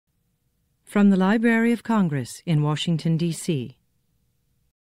From the Library of Congress in Washington, D.C.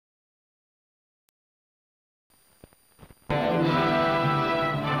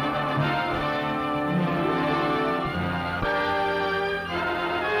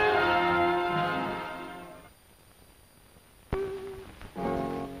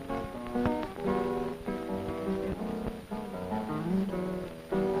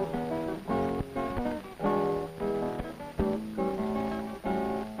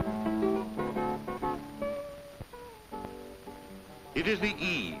 It is the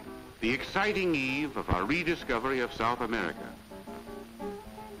eve, the exciting eve of our rediscovery of South America.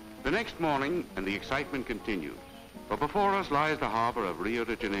 The next morning, and the excitement continues, for before us lies the harbor of Rio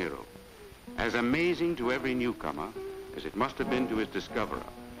de Janeiro, as amazing to every newcomer as it must have been to his discoverer,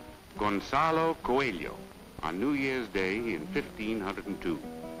 Gonzalo Coelho, on New Year's Day in 1502.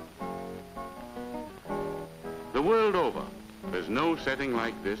 The world over, there's no setting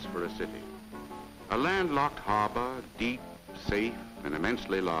like this for a city. A landlocked harbor, deep, safe, and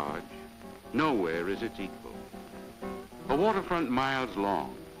immensely large, nowhere is its equal. A waterfront miles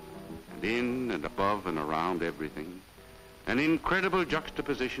long, and in and above and around everything, an incredible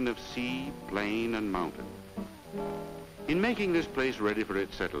juxtaposition of sea, plain, and mountain. In making this place ready for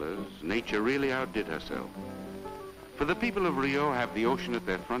its settlers, nature really outdid herself. For the people of Rio have the ocean at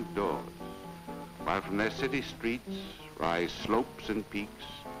their front doors, while from their city streets rise slopes and peaks,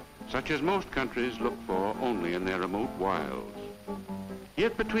 such as most countries look for only in their remote wilds.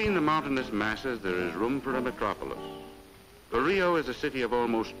 Yet between the mountainous masses there is room for a metropolis. For Rio is a city of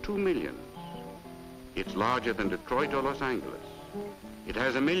almost 2 millions. It's larger than Detroit or Los Angeles. It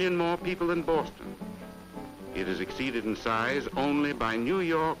has 1 million more people than Boston. It is exceeded in size only by New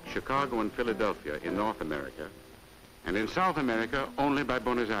York, Chicago, and Philadelphia in North America, and in South America only by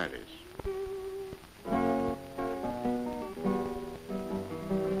Buenos Aires.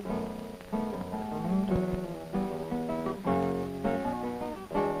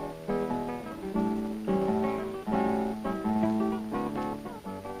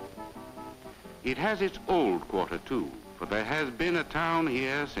 It has its old quarter, too, for there has been a town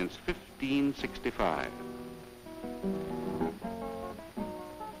here since 1565.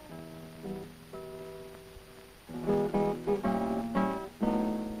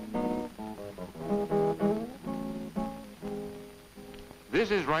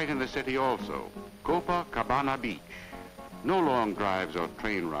 This is right in the city also, Copacabana Beach. No long drives or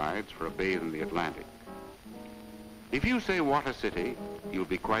train rides for a bathe in the Atlantic. If you say what a city, you'll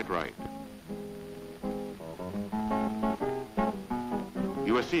be quite right.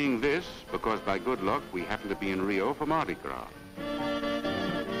 You are seeing this because by good luck we happen to be in Rio for Mardi Gras.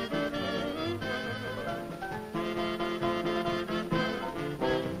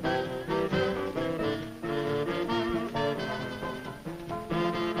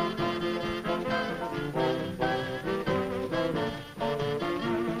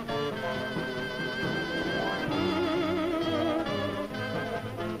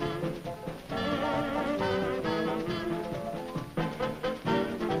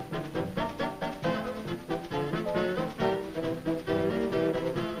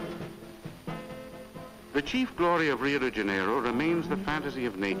 The chief glory of Rio de Janeiro remains the fantasy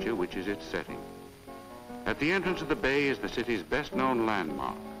of nature which is its setting. At the entrance of the bay is the city's best-known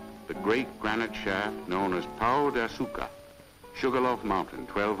landmark, the great granite shaft known as Pau de Açúcar, Sugarloaf Mountain,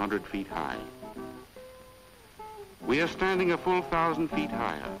 1,200 feet high. We are standing a full 1,000 feet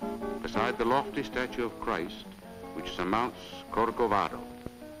higher, beside the lofty statue of Christ, which surmounts Corcovado.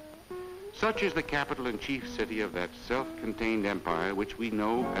 Such is the capital and chief city of that self-contained empire which we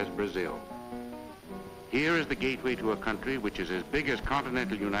know as Brazil. Here is the gateway to a country which is as big as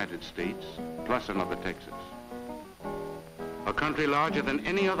continental United States, plus another Texas. A country larger than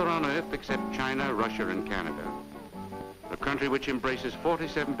any other on earth except China, Russia, and Canada. A country which embraces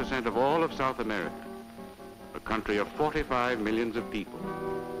 47% of all of South America. A country of 45 millions of people.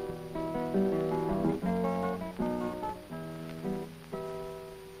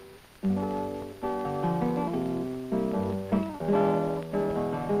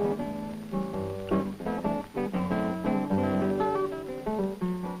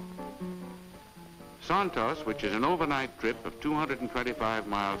 Santos, which is an overnight trip of 225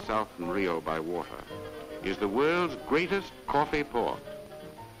 miles south from Rio by water, is the world's greatest coffee port.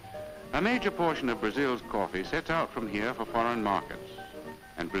 A major portion of Brazil's coffee sets out from here for foreign markets,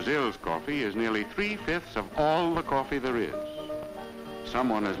 and Brazil's coffee is nearly 3/5 of all the coffee there is.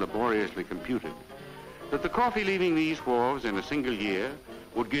 Someone has laboriously computed that the coffee leaving these wharves in a single year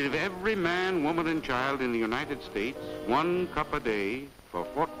would give every man, woman, and child in the United States 1 cup a day for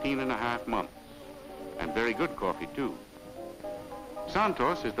 14 and a half months. And very good coffee, too.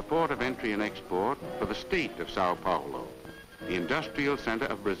 Santos is the port of entry and export for the state of Sao Paulo, the industrial center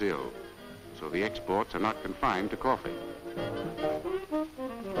of Brazil, so the exports are not confined to coffee.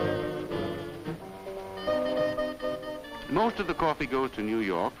 Most of the coffee goes to New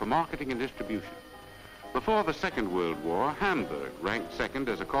York for marketing and distribution. Before the Second World War, Hamburg ranked second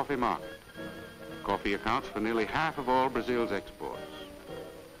as a coffee market. Coffee accounts for nearly half of all Brazil's exports.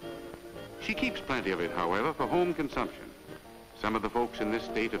 She keeps plenty of it, however, for home consumption. Some of the folks in this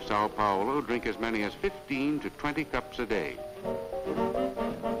state of Sao Paulo drink as many as 15 to 20 cups a day.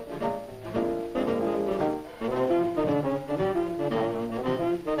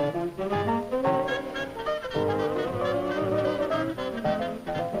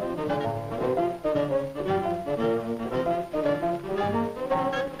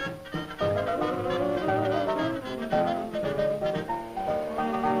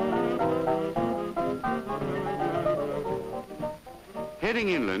 Heading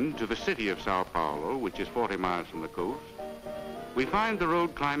inland to the city of Sao Paulo, which is 40 miles from the coast, we find the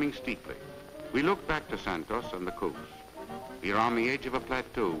road climbing steeply. We look back to Santos and the coast. We are on the edge of a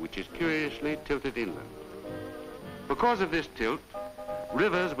plateau which is curiously tilted inland. Because of this tilt,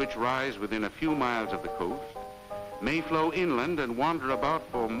 rivers which rise within a few miles of the coast may flow inland and wander about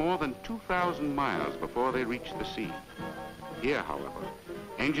for more than 2,000 miles before they reach the sea. Here, however,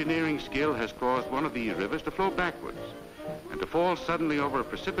 engineering skill has caused one of these rivers to flow backwards and to fall suddenly over a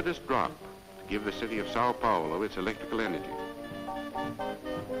precipitous drop to give the city of Sao Paulo its electrical energy.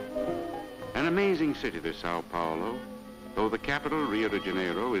 An amazing city, this Sao Paulo. Though the capital, Rio de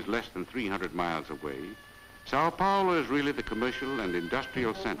Janeiro, is less than 300 miles away, Sao Paulo is really the commercial and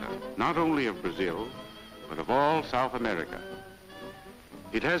industrial center, not only of Brazil, but of all South America.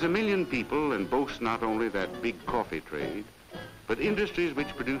 It has 1 million people and boasts not only that big coffee trade, but industries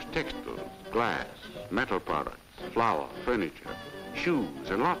which produce textiles, glass, metal products, flour, furniture, shoes,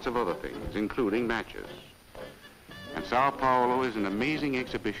 and lots of other things, including matches. And Sao Paulo is an amazing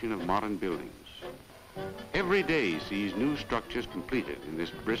exhibition of modern buildings. Every day sees new structures completed in this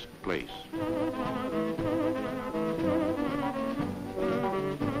brisk place.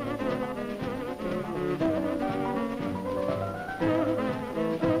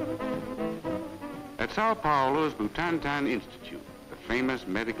 At Sao Paulo's Butantan Institute, the famous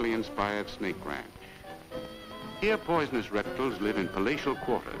medically inspired snake ranch. Here poisonous reptiles live in palatial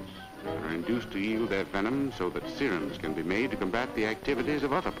quarters and are induced to yield their venom so that serums can be made to combat the activities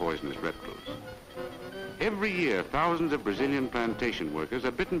of other poisonous reptiles. Every year, thousands of Brazilian plantation workers are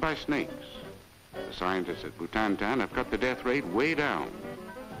bitten by snakes. The scientists at Butantan have cut the death rate way down.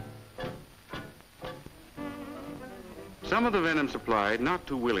 Some of the venom supplied, not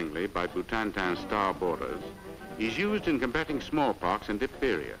too willingly, by Butantan's star boarders is used in combating smallpox and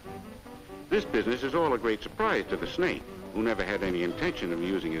diphtheria. This business is all a great surprise to the snake, who never had any intention of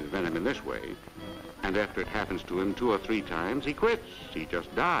using his venom in this way. And after it happens to him 2 or 3 times, he quits. He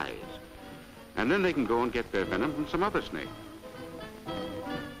just dies. And then they can go and get their venom from some other snake.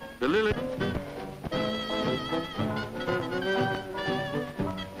 The lily...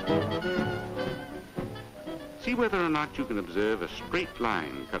 See whether or not you can observe a straight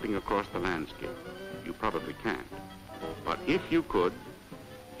line cutting across the landscape. You probably can't. But if you could,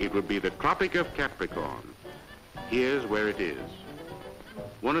 it would be the Tropic of Capricorn. Here's where it is.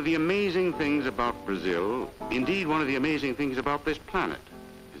 One of the amazing things about Brazil, indeed one of the amazing things about this planet,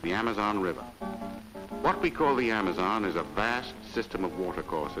 is the Amazon River. What we call the Amazon is a vast system of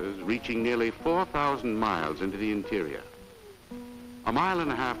watercourses reaching nearly 4,000 miles into the interior. 1.5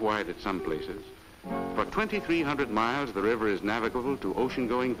 miles wide at some places. For 2,300 miles, the river is navigable to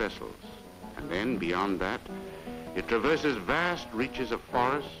ocean-going vessels. And then, beyond that, it traverses vast reaches of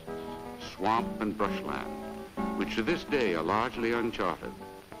forests, swamp, and brushland, which to this day are largely uncharted,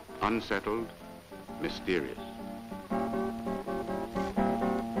 unsettled, mysterious.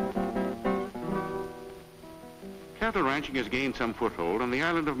 Cattle ranching has gained some foothold on the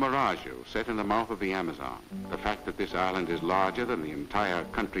island of Marajo, set in the mouth of the Amazon. The fact that this island is larger than the entire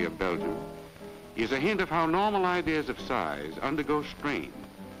country of Belgium is a hint of how normal ideas of size undergo strain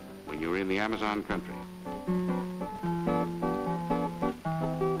when you're in the Amazon country.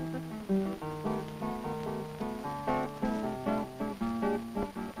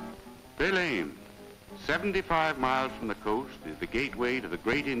 Belém, 75 miles from the coast, is the gateway to the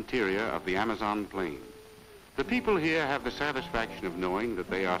great interior of the Amazon plain. The people here have the satisfaction of knowing that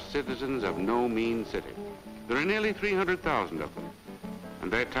they are citizens of no mean city. There are nearly 300,000 of them,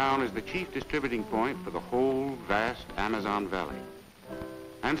 and their town is the chief distributing point for the whole vast Amazon Valley.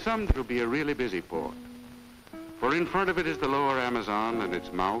 And someday it'll be a really busy port, for in front of it is the lower Amazon and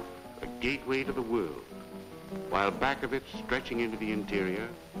its mouth, a gateway to the world. while back of it, stretching into the interior,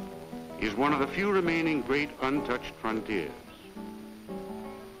 is one of the few remaining great untouched frontiers.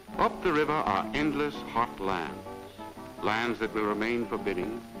 Up the river are endless hot lands, lands that will remain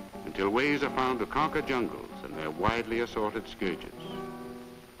forbidding until ways are found to conquer jungles and their widely assorted scourges.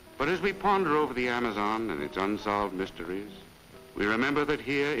 But as we ponder over the Amazon and its unsolved mysteries, we remember that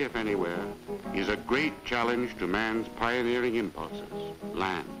here, if anywhere, is a great challenge to man's pioneering impulses.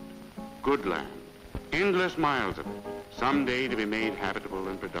 Land, good land, endless miles of it, someday to be made habitable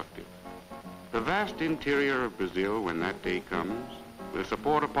and productive. The vast interior of Brazil, when that day comes, will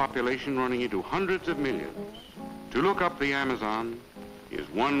support a population running into hundreds of millions. To look up the Amazon is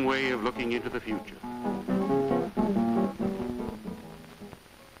one way of looking into the future.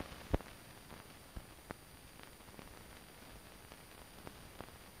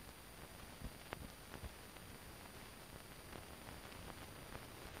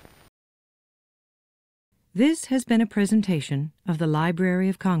 This has been a presentation of the Library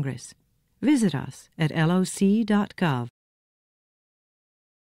of Congress. Visit us at loc.gov.